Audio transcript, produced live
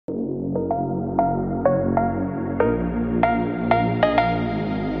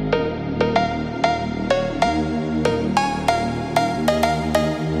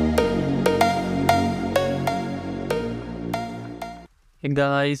Hey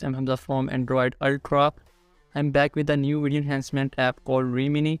guys, I'm Hamza from Android Ultra. I'm back with a new video enhancement app called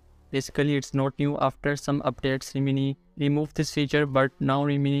Remini. Basically, it's not new. After some updates, Remini removed this feature, but now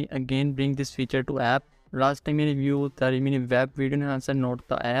Remini again bring this feature to app. Last time I reviewed the Remini web video enhancer, not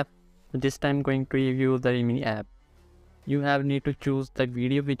the app. So this time I'm going to review the Remini app. You need to choose the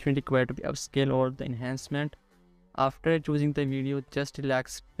video which will require to be upscale or the enhancement. After choosing the video, just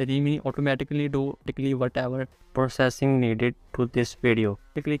relax. The Remini automatically do whatever processing needed to this video.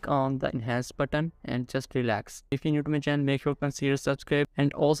 Click on the enhance button and just relax. If you're new to my channel, make sure to consider subscribe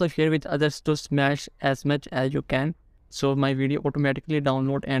and also share with others to smash as much as you can, so my video automatically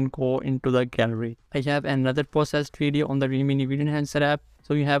download and go into the gallery. I have another processed video on the Remini Video Enhancer app,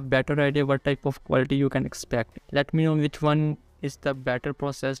 so you have better idea what type of quality you can expect. Let me know which one is the better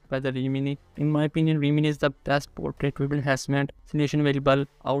processed by the Remini. In my opinion, Remini is the best portrait video enhancement solution available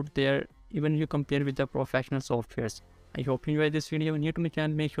out there, even if you compare with the professional softwares. I hope you enjoyed this video. If you're new to my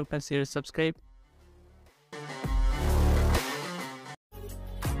channel, make sure to consider subscribe.